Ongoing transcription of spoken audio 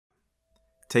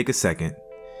Take a second.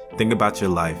 Think about your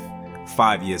life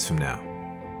 5 years from now.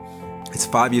 It's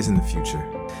 5 years in the future.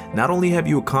 Not only have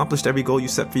you accomplished every goal you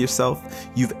set for yourself,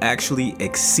 you've actually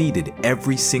exceeded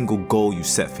every single goal you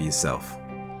set for yourself.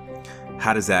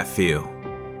 How does that feel?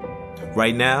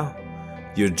 Right now,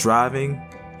 you're driving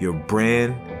your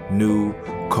brand new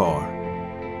car.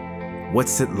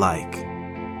 What's it like?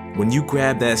 When you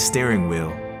grab that steering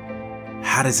wheel,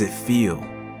 how does it feel?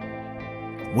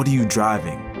 What are you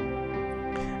driving?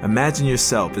 Imagine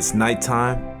yourself, it's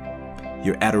nighttime,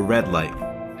 you're at a red light.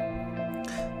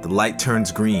 The light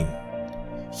turns green.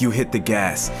 You hit the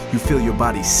gas. You feel your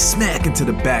body smack into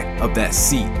the back of that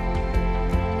seat.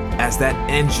 As that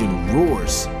engine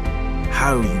roars,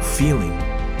 how are you feeling?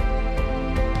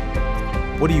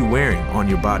 What are you wearing on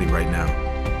your body right now?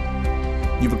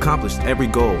 You've accomplished every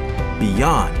goal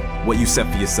beyond what you set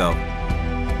for yourself.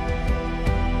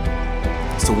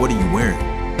 So what are you wearing?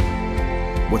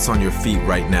 What's on your feet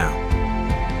right now?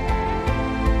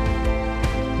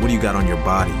 What do you got on your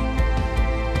body?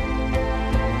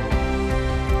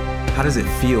 How does it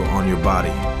feel on your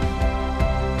body?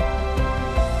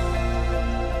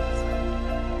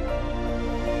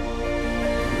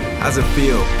 How does it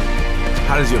feel?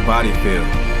 How does your body feel?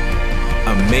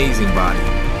 Amazing body.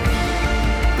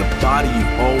 The body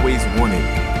you've always wanted.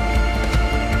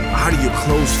 How do your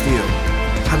clothes feel?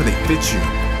 How do they fit you?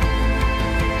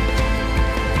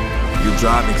 You're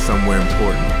driving somewhere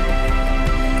important.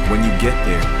 When you get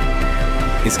there,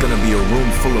 it's gonna be a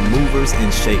room full of movers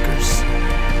and shakers.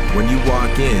 When you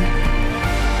walk in,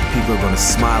 people are gonna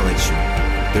smile at you.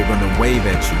 They're gonna wave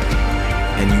at you.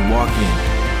 And you walk in,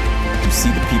 you see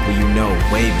the people you know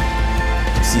waving.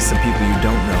 You see some people you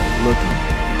don't know looking.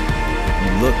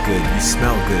 You look good, you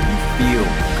smell good, you feel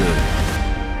good.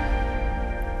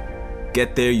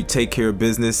 Get there, you take care of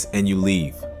business, and you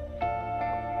leave.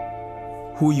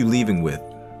 Who are you leaving with?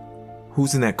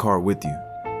 Who's in that car with you?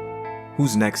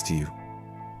 Who's next to you?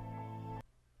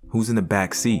 Who's in the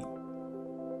back seat?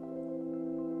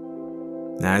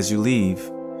 Now as you leave,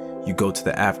 you go to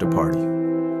the after party.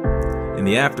 In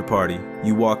the after party,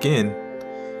 you walk in,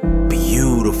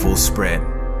 beautiful spread.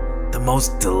 The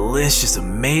most delicious,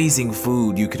 amazing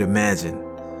food you could imagine.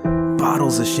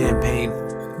 Bottles of champagne,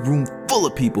 room full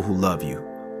of people who love you.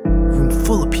 Room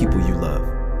full of people you love.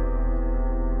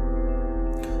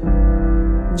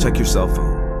 Check your cell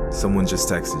phone. Someone just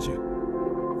texted you.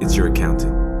 It's your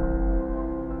accountant.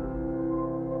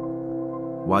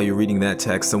 While you're reading that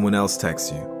text, someone else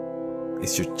texts you.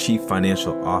 It's your chief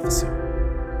financial officer.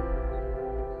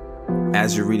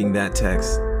 As you're reading that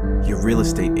text, your real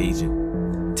estate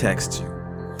agent texts you.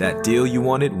 That deal you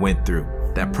wanted went through.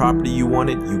 That property you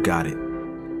wanted, you got it.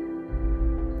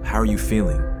 How are you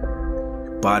feeling?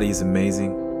 Your body is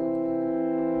amazing.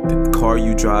 The car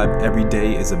you drive every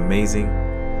day is amazing.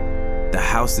 The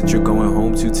house that you're going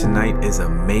home to tonight is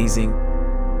amazing.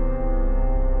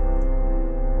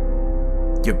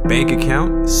 Your bank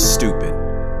account is stupid.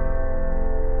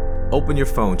 Open your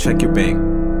phone, check your bank.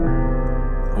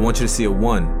 I want you to see a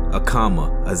 1, a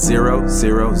comma, a 0,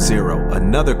 0, 0,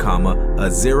 another comma,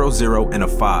 a 0, 0, and a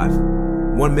 5.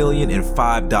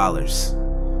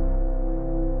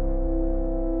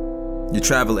 $1,005. Your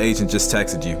travel agent just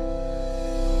texted you.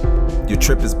 Your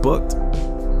trip is booked.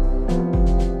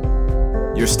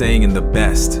 You're staying in the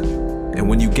best. And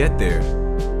when you get there,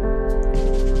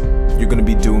 you're gonna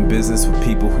be doing business with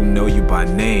people who know you by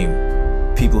name,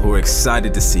 people who are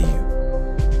excited to see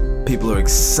you, people who are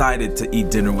excited to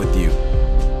eat dinner with you.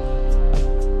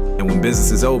 And when business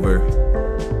is over,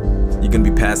 you're gonna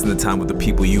be passing the time with the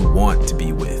people you want to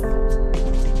be with.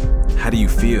 How do you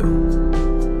feel?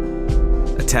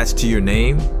 Attached to your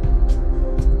name,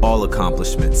 all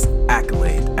accomplishments,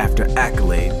 accolade after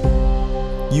accolade.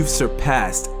 You've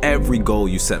surpassed every goal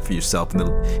you set for yourself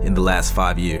in the last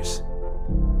 5 years.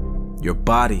 Your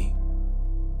body,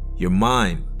 your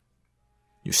mind,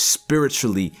 you're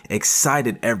spiritually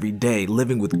excited every day,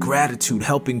 living with gratitude,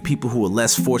 helping people who are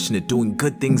less fortunate, doing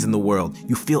good things in the world.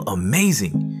 You feel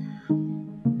amazing.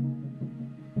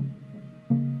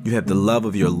 You have the love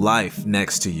of your life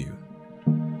next to you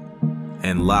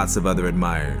and lots of other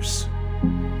admirers.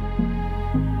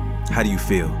 How do you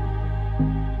feel?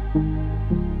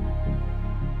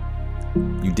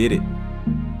 You did it.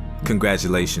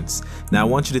 Congratulations. Now I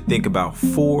want you to think about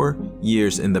 4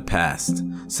 years in the past.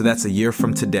 So that's a year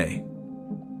from today.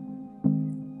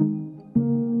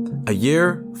 A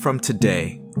year from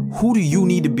today, who do you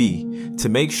need to be to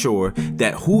make sure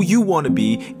that who you want to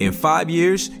be in 5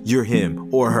 years, you're him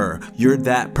or her, you're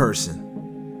that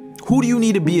person? Who do you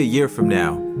need to be a year from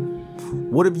now?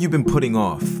 What have you been putting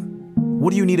off?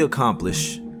 What do you need to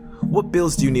accomplish? What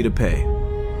bills do you need to pay?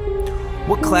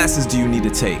 What classes do you need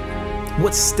to take?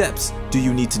 What steps do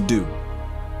you need to do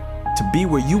to be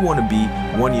where you want to be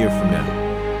 1 year from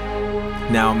now?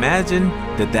 Now imagine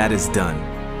that is done.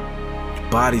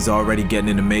 Your body's already getting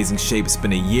in amazing shape. It's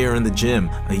been a year in the gym,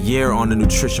 a year on a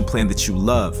nutrition plan that you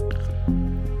love,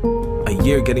 a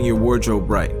year getting your wardrobe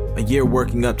right, a year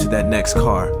working up to that next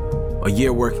car, a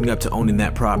year working up to owning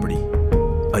that property,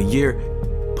 a year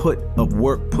of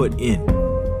work put in.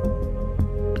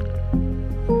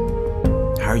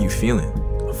 How are you feeling?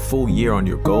 A full year on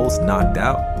your goals, knocked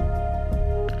out?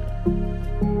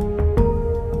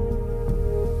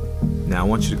 Now I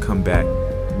want you to come back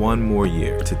 1 more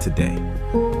year to today.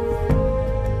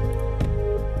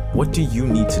 What do you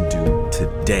need to do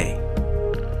today?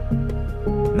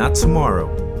 Not tomorrow,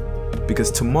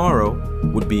 because tomorrow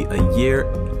would be a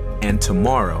year and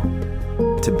tomorrow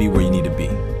to be where you need to be.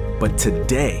 But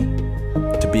today,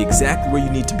 to be exactly where you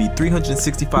need to be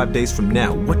 365 days from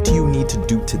now, what do you need to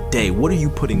do today? What are you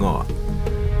putting off?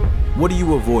 What are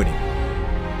you avoiding?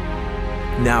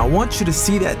 Now I want you to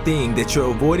see that thing that you're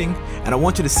avoiding, and I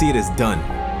want you to see it as done.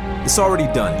 It's already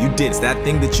done. You did. It's that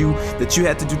thing that you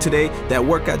had to do today, that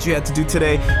workout you had to do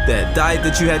today, that diet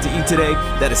that you had to eat today,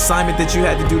 that assignment that you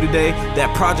had to do today,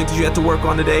 that project that you had to work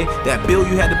on today, that bill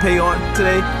you had to pay on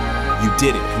today. You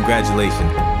did it.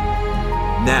 Congratulations.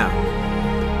 Now,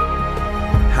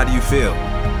 how do you feel?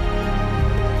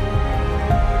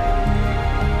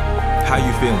 How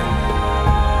you feeling?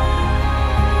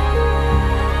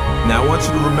 Now I want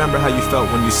you to remember how you felt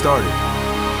when you started.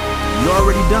 You're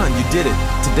already done, you did it.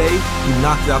 Today, you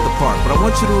knocked it out the park. But I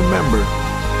want you to remember,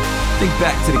 think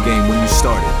back to the game when you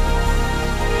started.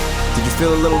 Did you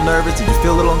feel a little nervous? Did you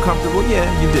feel a little uncomfortable? Yeah,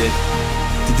 you did.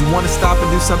 Did you want to stop and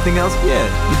do something else? Yeah,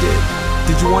 you did.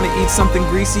 Did you want to eat something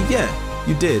greasy? Yeah,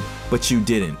 you did. But you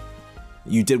didn't.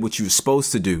 You did what you were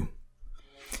supposed to do.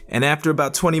 And after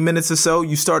about 20 minutes or so,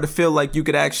 you start to feel like you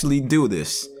could actually do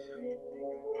this.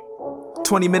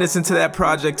 20 minutes into that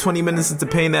project, 20 minutes into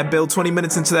paying that bill, 20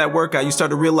 minutes into that workout, you start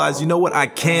to realize, you know what, I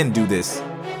can do this.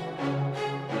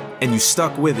 And you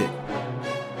stuck with it.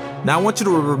 Now I want you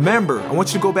to remember, I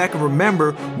want you to go back and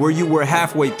remember where you were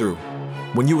halfway through,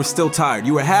 when you were still tired.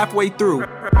 You were halfway through.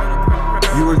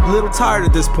 You were a little tired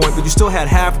at this point, but you still had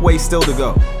halfway still to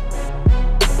go.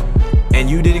 And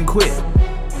you didn't quit.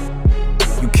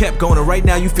 You kept going, and right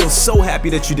now you feel so happy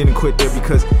that you didn't quit there,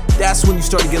 because that's when you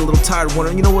start to get a little tired,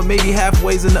 wondering, you know what, maybe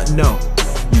halfway's enough. No,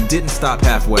 you didn't stop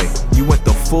halfway. You went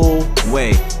the full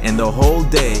way, and the whole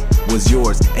day was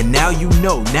yours. And now you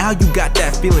know, now you got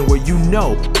that feeling where you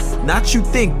know, not you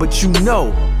think, but you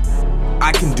know,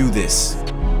 I can do this.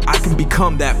 I can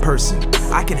become that person.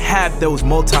 I can have those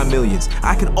multi-millions.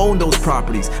 I can own those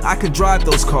properties. I can drive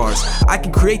those cars. I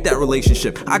can create that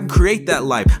relationship. I can create that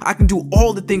life. I can do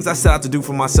all the things I set out to do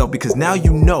for myself, because now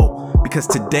you know, because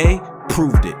today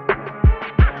proved it.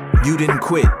 You didn't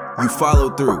quit. You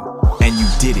followed through, and you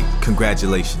did it.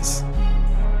 Congratulations.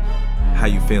 How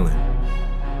you feeling?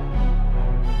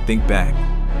 Think back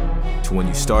to when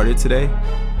you started today,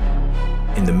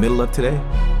 in the middle of today,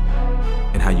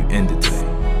 and how you ended today.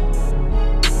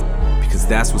 Because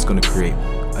that's what's going to create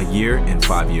a year and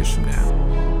 5 years from now.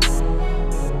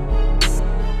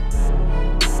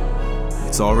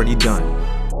 It's already done.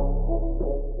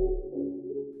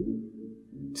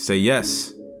 Say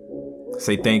yes.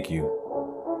 Say thank you.